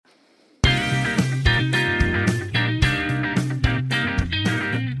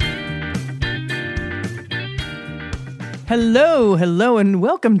Hello, and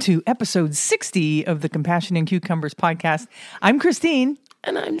welcome to episode 60 of the Compassion and Cucumbers podcast. I'm Christine.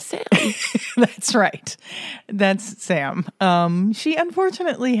 And I'm Sam. That's right. That's Sam. She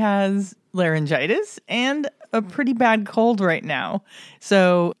unfortunately has laryngitis and a pretty bad cold right now.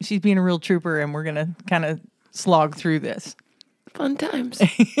 So she's being a real trooper, and we're going to kind of slog through this. Fun times.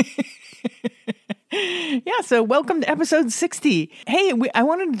 Yeah, so welcome to episode 60. Hey, I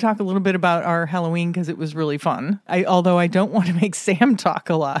wanted to talk a little bit about our Halloween because it was really fun. Although I don't want to make Sam talk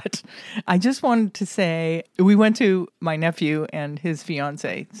a lot. I just wanted to say we went to my nephew and his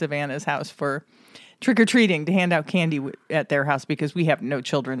fiance, Savannah's house for trick-or-treating to hand out candy at their house because we have no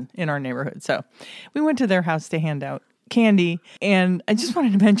children in our neighborhood. So we went to their house to hand out candy. And I just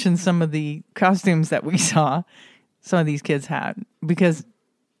wanted to mention some of the costumes that we saw some of these kids had because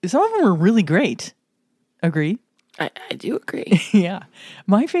some of them were really great. Agree? I do agree. Yeah.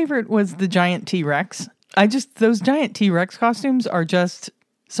 My favorite was the giant T-Rex. Those giant T-Rex costumes are just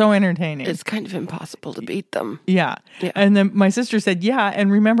so entertaining. It's kind of impossible to beat them. Yeah. And then my sister said, yeah,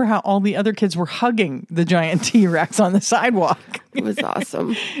 and remember how all the other kids were hugging the giant T-Rex on the sidewalk. It was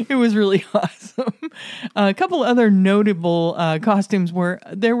awesome. It was really awesome. A couple other notable costumes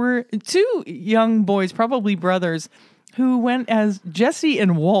there were two young boys, probably brothers, who went as Jesse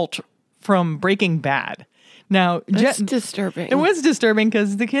and Walt from Breaking Bad. Now, That's disturbing. It was disturbing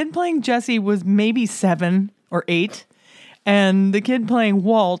because the kid playing Jesse was maybe 7 or 8, and the kid playing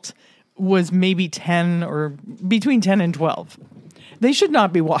Walt was maybe 10 or between 10 and 12. They should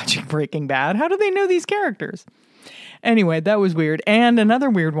not be watching Breaking Bad. How do they know these characters? Anyway, that was weird. And another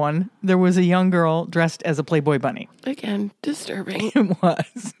weird one, there was a young girl dressed as a Playboy bunny. Again, disturbing. It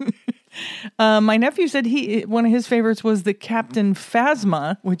was. My nephew said one of his favorites was the Captain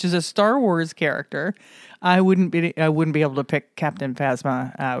Phasma, which is a Star Wars character. I wouldn't be able to pick Captain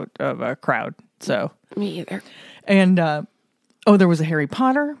Phasma out of a crowd. So Me either. And there was a Harry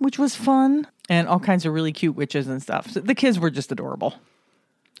Potter, which was fun, and all kinds of really cute witches and stuff. So the kids were just adorable.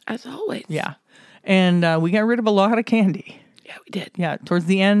 As always. Yeah. And we got rid of a lot of candy. Yeah, we did. Yeah. Towards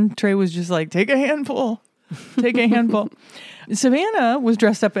the end, Trey was just like, take a handful. Take a handful. Savannah was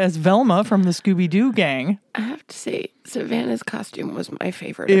dressed up as Velma from the Scooby-Doo gang. I have to say, Savannah's costume was my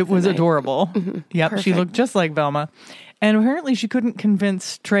favorite. It was adorable. Mm-hmm. Yep, Perfect. She looked just like Velma. And apparently she couldn't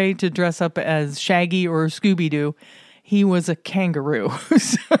convince Trey to dress up as Shaggy or Scooby-Doo. He was a kangaroo.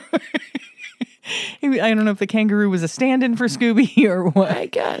 I don't know if the kangaroo was a stand-in for Scooby or what. I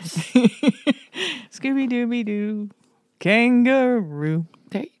guess. Scooby-Dooby-Doo, kangaroo.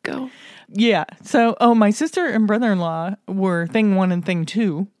 There you go. Yeah. So, my sister and brother-in-law were thing 1 and thing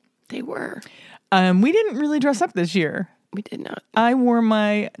 2. They were. We didn't really dress up this year. We did not. I wore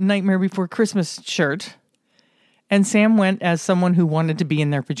my Nightmare Before Christmas shirt, and Sam went as someone who wanted to be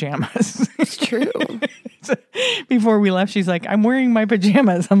in their pajamas. It's true. So, before we left, she's like, I'm wearing my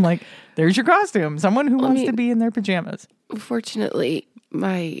pajamas. I'm like, there's your costume. Someone who wants to be in their pajamas. Fortunately,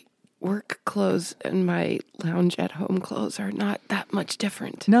 my work clothes and my lounge at home clothes are not that much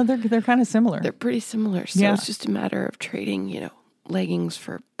different. No, they're kind of similar. They're pretty similar. So It's just a matter of trading, leggings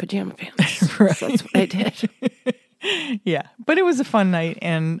for pajama pants. Right. So that's what I did. Yeah. But it was a fun night,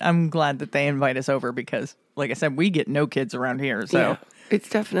 and I'm glad that they invite us over because, like I said, we get no kids around here. So Yeah, it's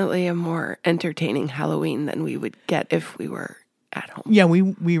definitely a more entertaining Halloween than we would get if we were at home. yeah, we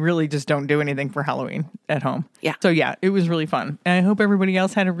really just don't do anything for Halloween at home. Yeah. So yeah, it was really fun. And I hope everybody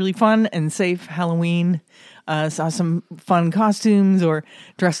else had a really fun and safe Halloween. Saw some fun costumes or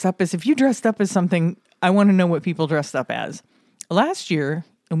dressed up as. If you dressed up as something, I want to know what people dressed up as. Last year,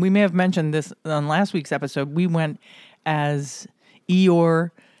 and we may have mentioned this on last week's episode, we went as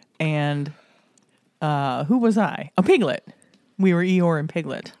Eeyore and who was I? A Piglet. We were Eeyore and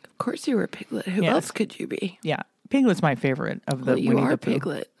Piglet. Of course you were Piglet. Who else could you be? Yeah. Piglet's my favorite of the You Winnie are the Pooh.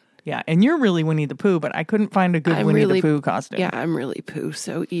 Piglet. Yeah, and you're really Winnie the Pooh, but I couldn't find a good Winnie the Pooh costume. Yeah, I'm really Pooh,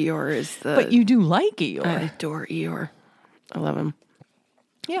 so Eeyore is the... But you do like Eeyore. I adore Eeyore. I love him.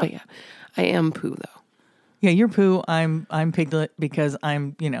 Yeah. But yeah, I am Pooh, though. Yeah, you're Pooh. I'm Piglet because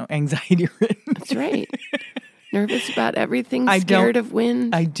I'm, anxiety ridden. That's right. Nervous about everything, scared of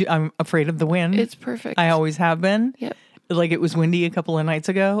wind. I'm afraid of the wind. It's perfect. I always have been. Yep. Like it was windy a couple of nights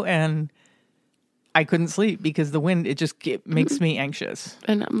ago, and I couldn't sleep because the wind, it makes me anxious.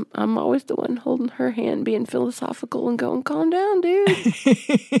 And I'm always the one holding her hand, being philosophical and going, calm down, dude.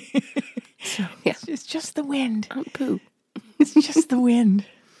 So, yeah. It's just the wind. I'm Pooh. It's just the wind.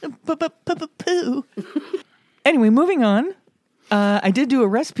 Pooh. Anyway, moving on. I did do a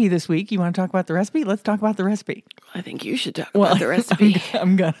recipe this week. You want to talk about the recipe? Let's talk about the recipe. I think you should talk about the recipe.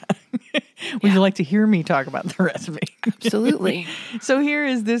 I'm gonna. Would you like to hear me talk about the recipe? Absolutely. So here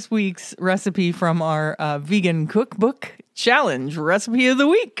is this week's recipe from our vegan cookbook. Challenge Recipe of the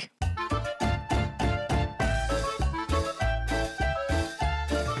Week.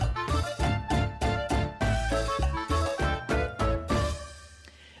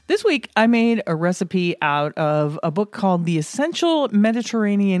 This week, I made a recipe out of a book called The Essential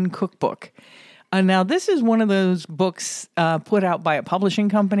Mediterranean Cookbook. Now, this is one of those books put out by a publishing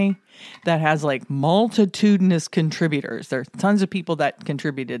company that has like multitudinous contributors. There are tons of people that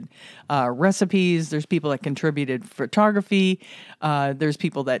contributed recipes. There's people that contributed photography. There's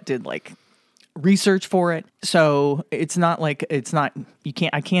people that did like research for it. So it's not like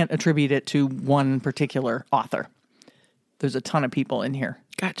I can't attribute it to one particular author. There's a ton of people in here.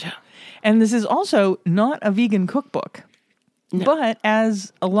 Gotcha. And this is also not a vegan cookbook. No. But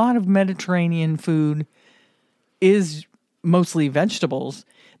as a lot of Mediterranean food is mostly vegetables,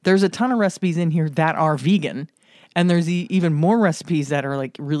 there's a ton of recipes in here that are vegan. And there's even more recipes that are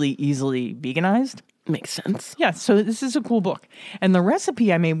like really easily veganized. Makes sense. Yeah, so this is a cool book. And the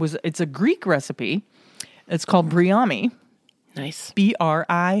recipe I made it's a Greek recipe. It's called briami. Nice.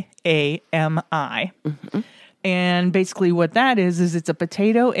 Briami. Mm-hmm. And basically what that is it's a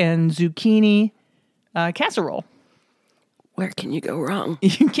potato and zucchini casserole. Where can you go wrong?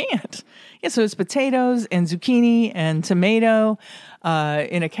 You can't. Yeah, so it's potatoes and zucchini and tomato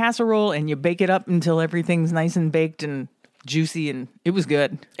in a casserole, and you bake it up until everything's nice and baked and juicy, and it was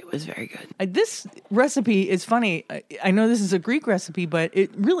good. It was very good. This recipe is funny. I know this is a Greek recipe, but it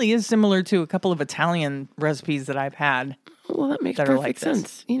really is similar to a couple of Italian recipes that I've had. Well, that makes perfect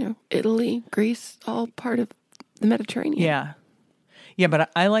sense. You know, Italy, Greece, all part of the Mediterranean. Yeah. Yeah, but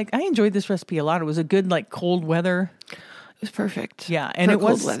I enjoyed this recipe a lot. It was a good like cold weather. It was perfect. Yeah, and it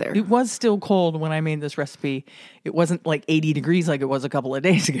was still cold when I made this recipe. It wasn't like 80 degrees like it was a couple of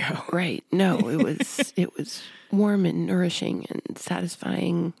days ago. Right. No, it was warm and nourishing and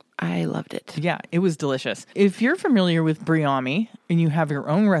satisfying. I loved it. Yeah, it was delicious. If you're familiar with briami and you have your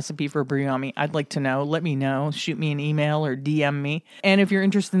own recipe for briami, I'd like to know. Let me know. Shoot me an email or DM me. And if you're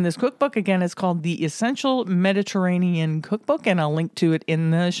interested in this cookbook, again, it's called The Essential Mediterranean Cookbook, and I'll link to it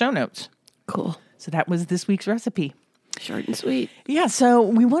in the show notes. Cool. So that was this week's recipe. Short and sweet. Yeah, so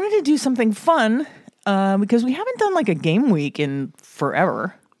we wanted to do something fun because we haven't done like a game week in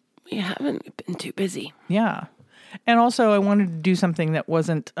forever. We haven't been too busy. Yeah. And also I wanted to do something that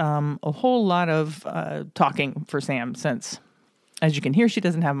wasn't a whole lot of talking for Sam since, as you can hear, she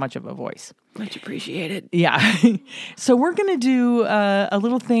doesn't have much of a voice. Much appreciated. Yeah. So we're going to do a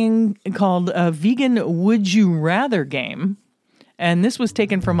little thing called a vegan Would You Rather game. And this was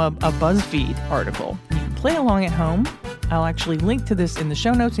taken from a BuzzFeed article. You can play along at home. I'll actually link to this in the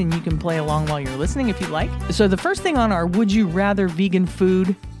show notes, and you can play along while you're listening if you'd like. So the first thing on our Would You Rather vegan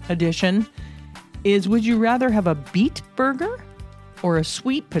food edition is, would you rather have a beet burger or a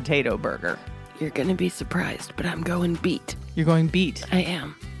sweet potato burger? You're going to be surprised, but I'm going beet. You're going beet? I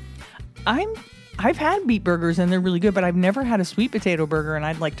am. I've had beet burgers, and they're really good, but I've never had a sweet potato burger, and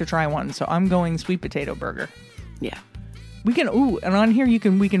I'd like to try one. So I'm going sweet potato burger. Yeah. We can, and on here we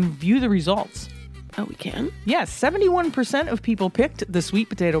can view the results. Oh, we can? Yes, 71% of people picked the sweet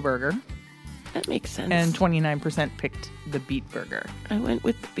potato burger. That makes sense. And 29% picked the beet burger. I went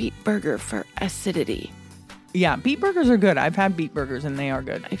with the beet burger for acidity. Yeah, beet burgers are good. I've had beet burgers and they are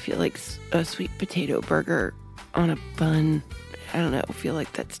good. I feel like a sweet potato burger on a bun, I don't know, I feel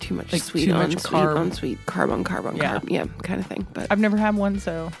like that's too much like sweet too on much sweet carb. on sweet, carb on carb on carb. Yeah, kind of thing. But I've never had one,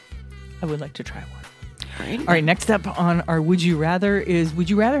 so I would like to try one. All right, next up on our Would You Rather is,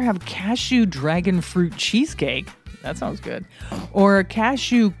 would you rather have cashew dragon fruit cheesecake? That sounds good. Or a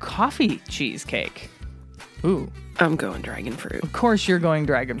cashew coffee cheesecake? Ooh. I'm going dragon fruit. Of course you're going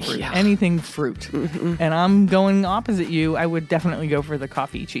dragon fruit. Yeah. Anything fruit. Mm-hmm. And I'm going opposite you. I would definitely go for the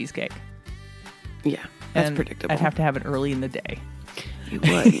coffee cheesecake. Yeah, that's predictable. I'd have to have it early in the day. You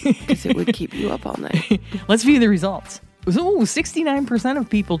would, because it would keep you up all night. Let's view the results. So, 69% of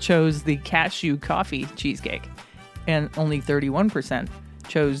people chose the cashew coffee cheesecake, and only 31%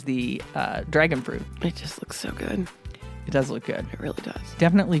 chose the dragon fruit. It just looks so good. It does look good. It really does.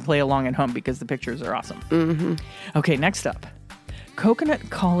 Definitely play along at home because the pictures are awesome. Mm-hmm. Okay, next up. Coconut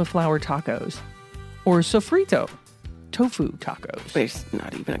cauliflower tacos or sofrito tofu tacos. There's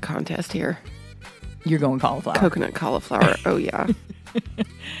not even a contest here. You're going cauliflower. Coconut cauliflower. Oh, yeah.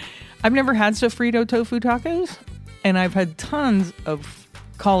 I've never had sofrito tofu tacos, and I've had tons of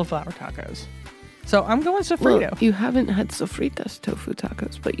cauliflower tacos. So I'm going sofrito. Well, you haven't had sofritas tofu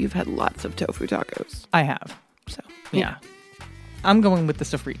tacos, but you've had lots of tofu tacos. I have. So, yeah. I'm going with the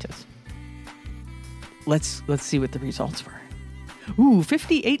sofritas. Let's see what the results were. Ooh,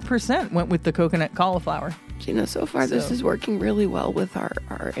 58% went with the coconut cauliflower. So far this So- is working really well with our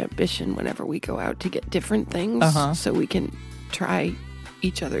ambition whenever we go out to get different things so we can try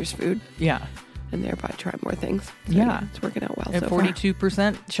each other's food Yeah. and thereby try more things. So, Yeah. it's working out well And so far.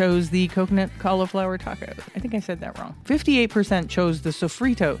 42% chose the coconut cauliflower tacos. I think I said that wrong. 58% chose the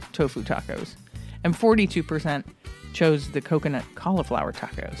sofrito tofu tacos. And 42% chose the coconut cauliflower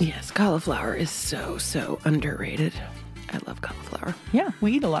tacos. Yes, cauliflower is so underrated. I love cauliflower. Yeah,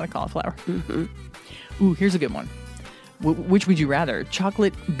 we eat a lot of cauliflower. Mm-hmm. Ooh, here's a good one. Which would you rather?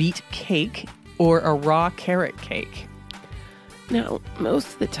 Chocolate beet cake or a raw carrot cake? Now,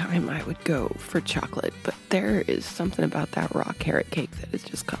 most of the time I would go for chocolate, but there is something about that raw carrot cake that is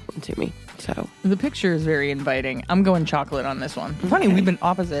just calling to me. So, The picture is very inviting. I'm going chocolate on this one. Funny, we've been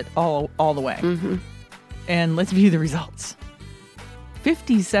opposite all the way. Mm-hmm. And let's view the results.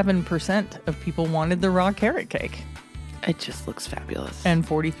 57% of people wanted the raw carrot cake. it just looks fabulous. And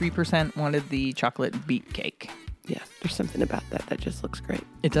 43% wanted the chocolate beet cake. Yeah, there's something about that just looks great.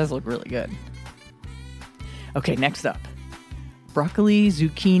 It does look really good. Okay, next up. Broccoli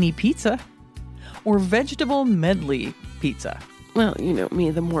zucchini pizza or vegetable medley pizza? Well, you know me,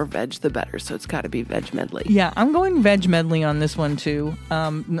 the more veg, the better. So it's got to be veg medley. Yeah, I'm going veg medley on this one too.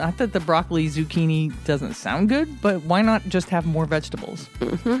 Not that the broccoli zucchini doesn't sound good, but why not just have more vegetables?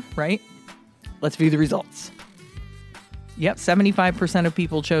 Mm-hmm. Right? Let's view the results. Yep, 75% of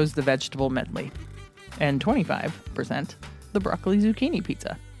people chose the vegetable medley, and 25% the broccoli zucchini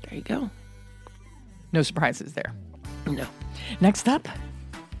pizza. There you go. No surprises there. No. Next up,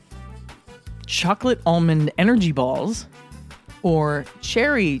 chocolate almond energy balls or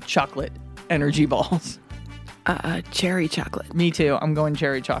cherry chocolate energy balls. Cherry chocolate. Me too. I'm going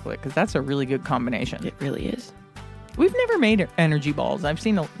cherry chocolate because that's a really good combination. It really is. We've never made energy balls. I've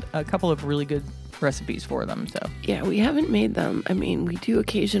seen a couple of really good recipes for them. So Yeah, we haven't made them. I mean, we do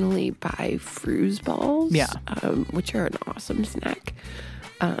occasionally buy Fruz balls. Yeah. Which are an awesome snack.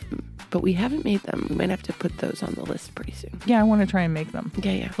 But we haven't made them. We might have to put those on the list pretty soon. yeah, I want to try and make them.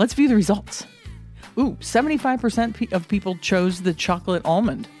 Yeah. Let's view the results. Ooh, 75% of people chose the chocolate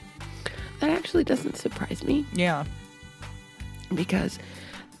almond. That actually doesn't surprise me Yeah. because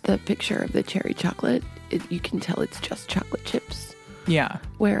the picture of the cherry chocolate, you can tell it's just chocolate chips. Yeah.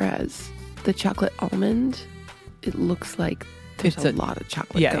 Whereas the chocolate almond, it looks like there's It's a a- lot of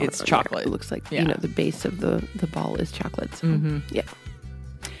chocolate. yeah, going it's on chocolate. There. It looks like, Yeah. the base of the ball is chocolate. So, yeah.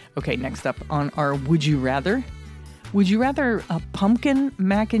 Okay, next up on our Would You Rather. Would you rather a pumpkin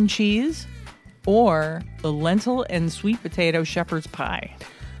mac and cheese or a lentil and sweet potato shepherd's pie?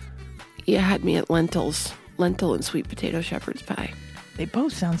 You had me at lentil and sweet potato shepherd's pie. They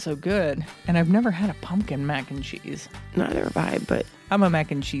both sound so good, and I've never had a pumpkin mac and cheese. Neither have I, but I'm a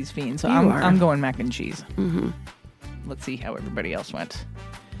mac and cheese fiend, so You are. I'm going mac and cheese. Mm-hmm. Let's see how everybody else went.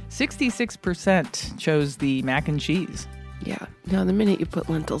 66% chose the mac and cheese. yeah. Now, the minute you put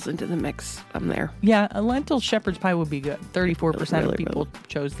lentils into the mix, I'm there. Yeah, a lentil shepherd's pie would be good. 34% Really, of people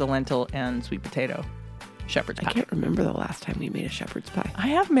chose the lentil and sweet potato shepherd's I pie. can't remember the last time we made a shepherd's pie. I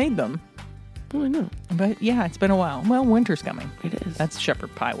have made them, Oh, I know. but yeah, it's been a while. Well, winter's coming. It is. That's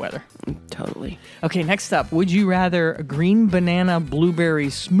shepherd pie weather. Totally. Okay, next up, would you rather a green banana blueberry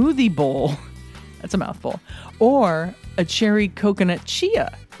smoothie bowl? That's a mouthful. Or a cherry coconut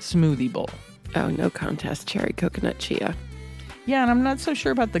chia smoothie bowl? Oh, no contest. Cherry coconut chia. Yeah, and I'm not so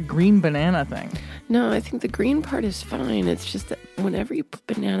sure about the green banana thing. No, I think the green part is fine. It's just that whenever you put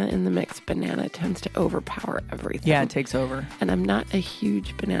banana in the mix, banana tends to overpower everything. Yeah, it takes over. And I'm not a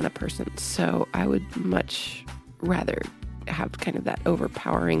huge banana person, so I would much rather have kind of that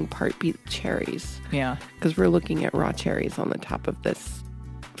overpowering part be cherries. Yeah. Because we're looking at raw cherries on the top of this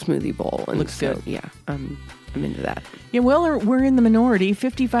smoothie bowl. And Looks so, good. Yeah, I'm into that. Yeah, well, we're in the minority.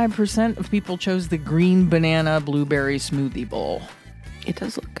 55% of people chose the green banana blueberry smoothie bowl. It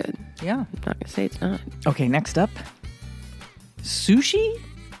does look good. Yeah. I'm not going to say it's not. Okay, next up. Sushi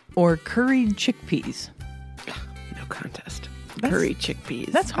or curried chickpeas? No contest. That's- Curry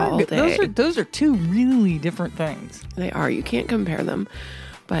chickpeas. That's hard. all day. Those are two really different things. They are. You can't compare them.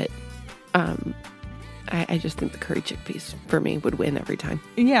 But I just think the curry chickpeas, for me, would win every time.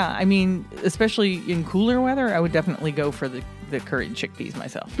 Yeah, I mean, especially in cooler weather, I would definitely go for the curried chickpeas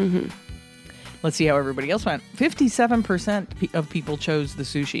myself. Mm-hmm. Let's see how everybody else went. 57% of people chose the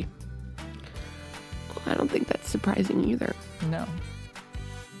sushi. I don't think that's surprising either. No.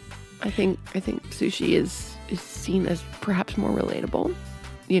 I think sushi is seen as perhaps more relatable,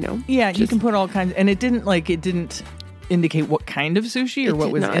 Yeah, you Just- can put all kinds, and it didn't indicate what kind of sushi or It what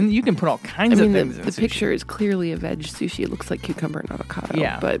did was, not. and you can put all I kinds mean, of things in the sushi. picture is clearly a veg sushi. It looks like cucumber and avocado.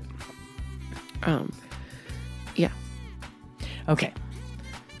 Yeah. But, yeah. Okay.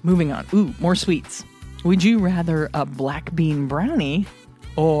 Moving on. Ooh, more sweets. Would you rather a black bean brownie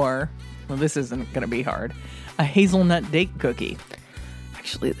or, well, this isn't going to be hard, a hazelnut date cookie?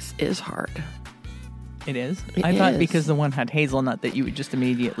 Actually, this is hard. It is? It I thought is. because the one had hazelnut that you would just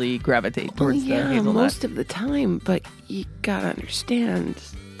immediately gravitate towards the Yeah, hazelnut. most of the time, but you gotta understand,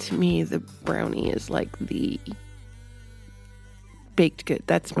 to me, the brownie is like the baked good.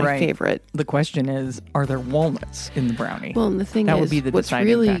 That's my Right. favorite. The question is, are there walnuts in the brownie? Well, and the thing That is, would be the what's deciding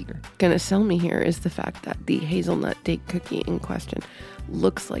really factor. going to sell me here is the fact that the hazelnut date cookie in question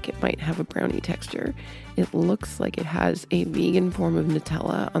looks like it might have a brownie texture. It looks like it has a vegan form of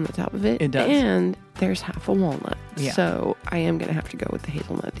Nutella on the top of it. It does. And there's half a walnut. Yeah. So I am going to have to go with the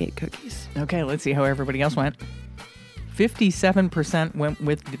hazelnut date cookies. Okay, let's see how everybody else went. 57% went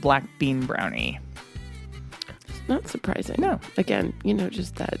with the black bean brownie. It's not surprising. No. Again,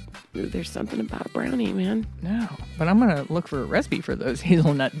 just that there's something about a brownie, man. No, but I'm going to look for a recipe for those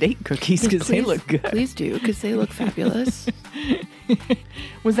hazelnut date cookies because they Please- look good. Please do, because they look fabulous.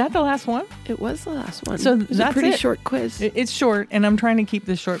 Was that the last one? It was the last one. So it was that's a pretty it. short quiz. It's short, and I'm trying to keep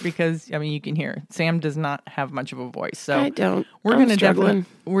this short because, you can hear Sam does not have much of a voice. So I don't. We're I'm going to struggling.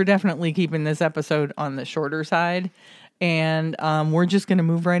 we're definitely keeping this episode on the shorter side. And we're just going to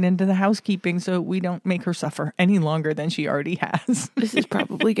move right into the housekeeping so we don't make her suffer any longer than she already has. This is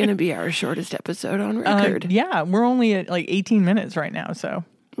probably going to be our shortest episode on record. Yeah, we're only at like 18 minutes right now, so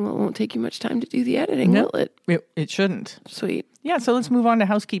Well, it won't take you much time to do the editing, will it? it shouldn't. Sweet. Yeah, so let's move on to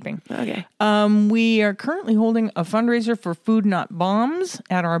housekeeping. Okay. We are currently holding a fundraiser for Food Not Bombs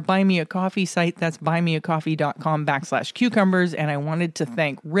at our Buy Me a Coffee site. That's buymeacoffee.com/cucumbers. And I wanted to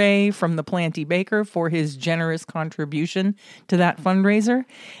thank Ray from the Planty Baker for his generous contribution to that fundraiser.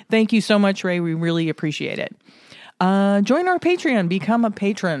 Thank you so much, Ray. We really appreciate it. Join our Patreon. Become a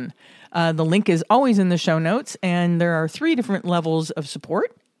patron. The link is always in the show notes, and there are 3 different levels of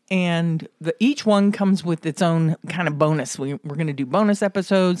support. And each one comes with its own kind of bonus. We're going to do bonus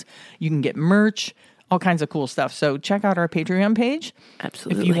episodes. You can get merch, all kinds of cool stuff. So check out our Patreon page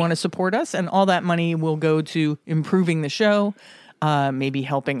Absolutely. if you want to support us. And all that money will go to improving the show, maybe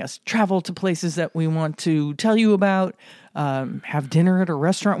helping us travel to places that we want to tell you about, have dinner at a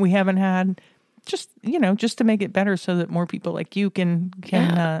restaurant we haven't had. Just to make it better so that more people like you can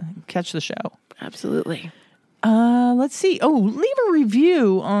catch the show. Absolutely. Let's see. Oh, leave a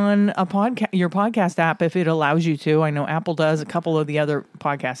review on your podcast app if it allows you to. I know Apple does. A couple of the other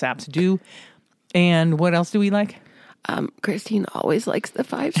podcast apps do. And what else do we like? Christine always likes the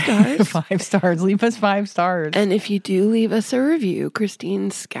 5 stars. 5 stars. Leave us 5 stars. And if you do leave us a review,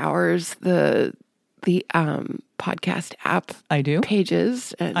 Christine scours the podcast app I do.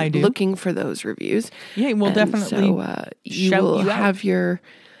 pages and I do. looking for those reviews. Yeah, we'll And definitely so you shout will you out. have your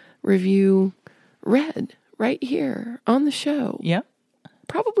review read right here on the show. Yeah.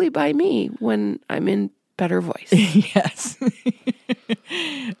 Probably by me when I'm in better voice. Yes.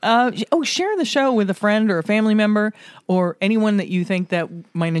 Share the show with a friend or a family member or anyone that you think that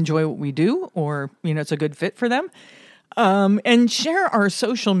might enjoy what we do or, it's a good fit for them. And share our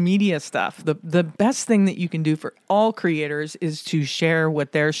social media stuff. The best thing that you can do for all creators is to share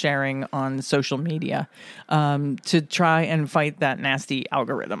what they're sharing on social media to try and fight that nasty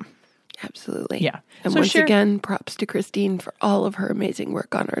algorithm. Absolutely. Yeah. And So once share- again, props to Christine for all of her amazing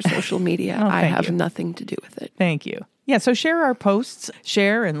work on our social media. I thank have you. nothing to do with it. Thank you. Yeah, so share our posts,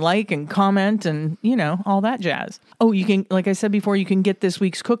 share and like and comment and, all that jazz. Oh, you can, like I said before, you can get this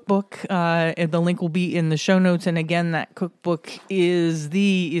week's cookbook. And the link will be in the show notes. And again, that cookbook is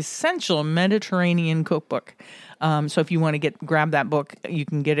the Essential Mediterranean Cookbook. So if you want to grab that book, you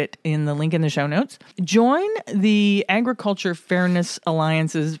can get it in the link in the show notes. Join the Agriculture Fairness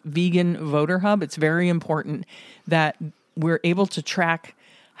Alliance's Vegan Voter Hub. It's very important that we're able to track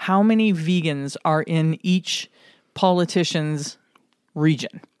how many vegans are in each politician's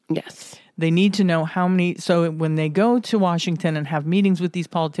region. Yes. They need to know how many. So when they go to Washington and have meetings with these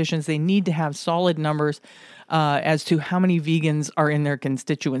politicians, they need to have solid numbers as to how many vegans are in their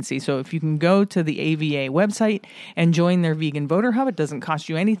constituency. So if you can go to the AVA website and join their Vegan Voter Hub, it doesn't cost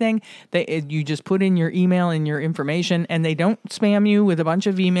you anything. You just put in your email and your information, and they don't spam you with a bunch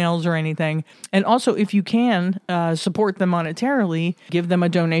of emails or anything. And also, if you can support them monetarily, give them a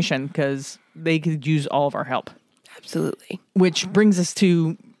donation because they could use all of our help. Absolutely. Which brings us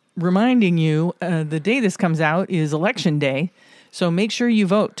to reminding you, the day this comes out is Election Day. So make sure you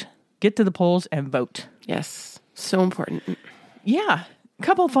vote. Get to the polls and vote. Yes. So important. Yeah. A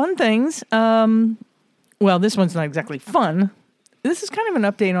couple fun things. Well, this one's not exactly fun. This is kind of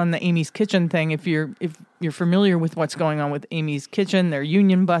an update on the Amy's Kitchen thing. If you're familiar with what's going on with Amy's Kitchen, they're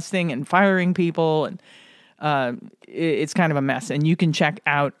union busting and firing people. And it's kind of a mess. And you can check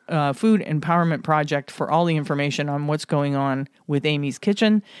out Food Empowerment Project for all the information on what's going on with Amy's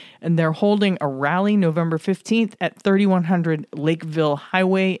Kitchen. And they're holding a rally November 15th at 3100 Lakeville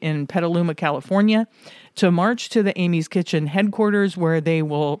Highway in Petaluma, California, to march to the Amy's Kitchen headquarters where they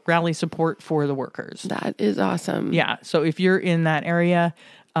will rally support for the workers. That is awesome. Yeah. So if you're in that area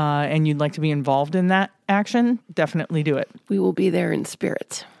and you'd like to be involved in that action, definitely do it. We will be there in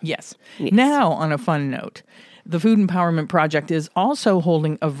spirit. Yes. Now, on a fun note, the Food Empowerment Project is also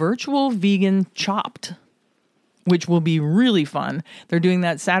holding a virtual vegan Chopped, which will be really fun. They're doing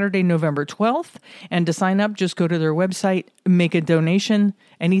that Saturday, November 12th. And to sign up, just go to their website, make a donation,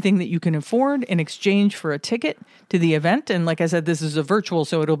 anything that you can afford in exchange for a ticket to the event. And like I said, this is a virtual,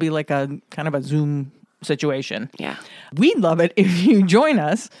 so it'll be like a kind of a Zoom situation. Yeah. We'd love it if you join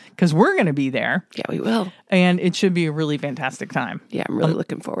us because we're going to be there. Yeah, we will. And it should be a really fantastic time. Yeah, I'm really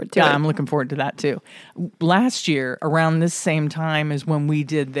looking forward to it. Yeah, I'm looking forward to that too. Last year, around this same time is when we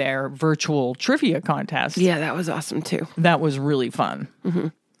did their virtual trivia contest. Yeah, that was awesome too. That was really fun. Mm-hmm.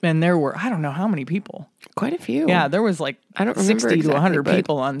 And there were, I don't know how many people. Quite a few. Yeah, there was like I don't remember 60 to 100 exactly,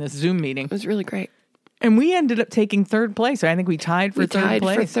 people on this Zoom meeting. It was really great. And we ended up taking third place. I think we tied for third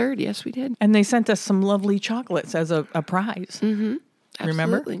place. For third, yes, we did. And they sent us some lovely chocolates as a prize. Mm-hmm.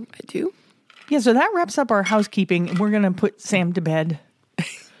 Remember? Absolutely. I do. Yeah, so that wraps up our housekeeping. We're going to put Sam to bed.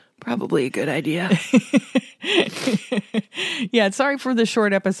 Probably a good idea. Yeah, sorry for the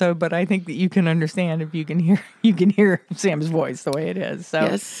short episode, but I think that you can understand if you can hear Sam's voice the way it is. So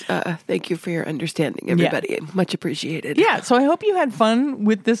yes, thank you for your understanding, everybody. Yeah. Much appreciated. Yeah, so I hope you had fun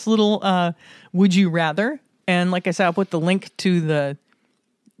with this little Would You Rather. And like I said, I'll put the link to the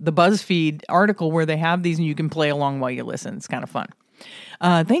BuzzFeed article where they have these and you can play along while you listen. It's kind of fun.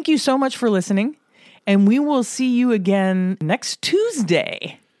 Thank you so much for listening. And we will see you again next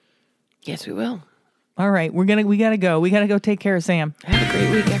Tuesday. Yes, we will. All right, we gotta go. We gotta go take care of Sam. Have a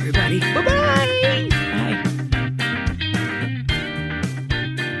great week, everybody. Bye-bye. Bye.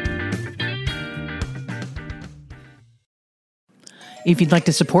 If you'd like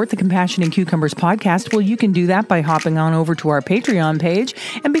to support the Compassion and Cucumbers podcast, well, you can do that by hopping on over to our Patreon page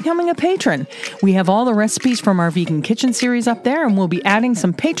and becoming a patron. We have all the recipes from our vegan kitchen series up there, and we'll be adding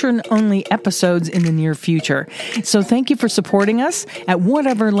some patron-only episodes in the near future. So thank you for supporting us at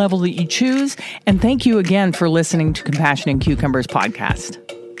whatever level that you choose, and thank you again for listening to Compassion and Cucumbers podcast.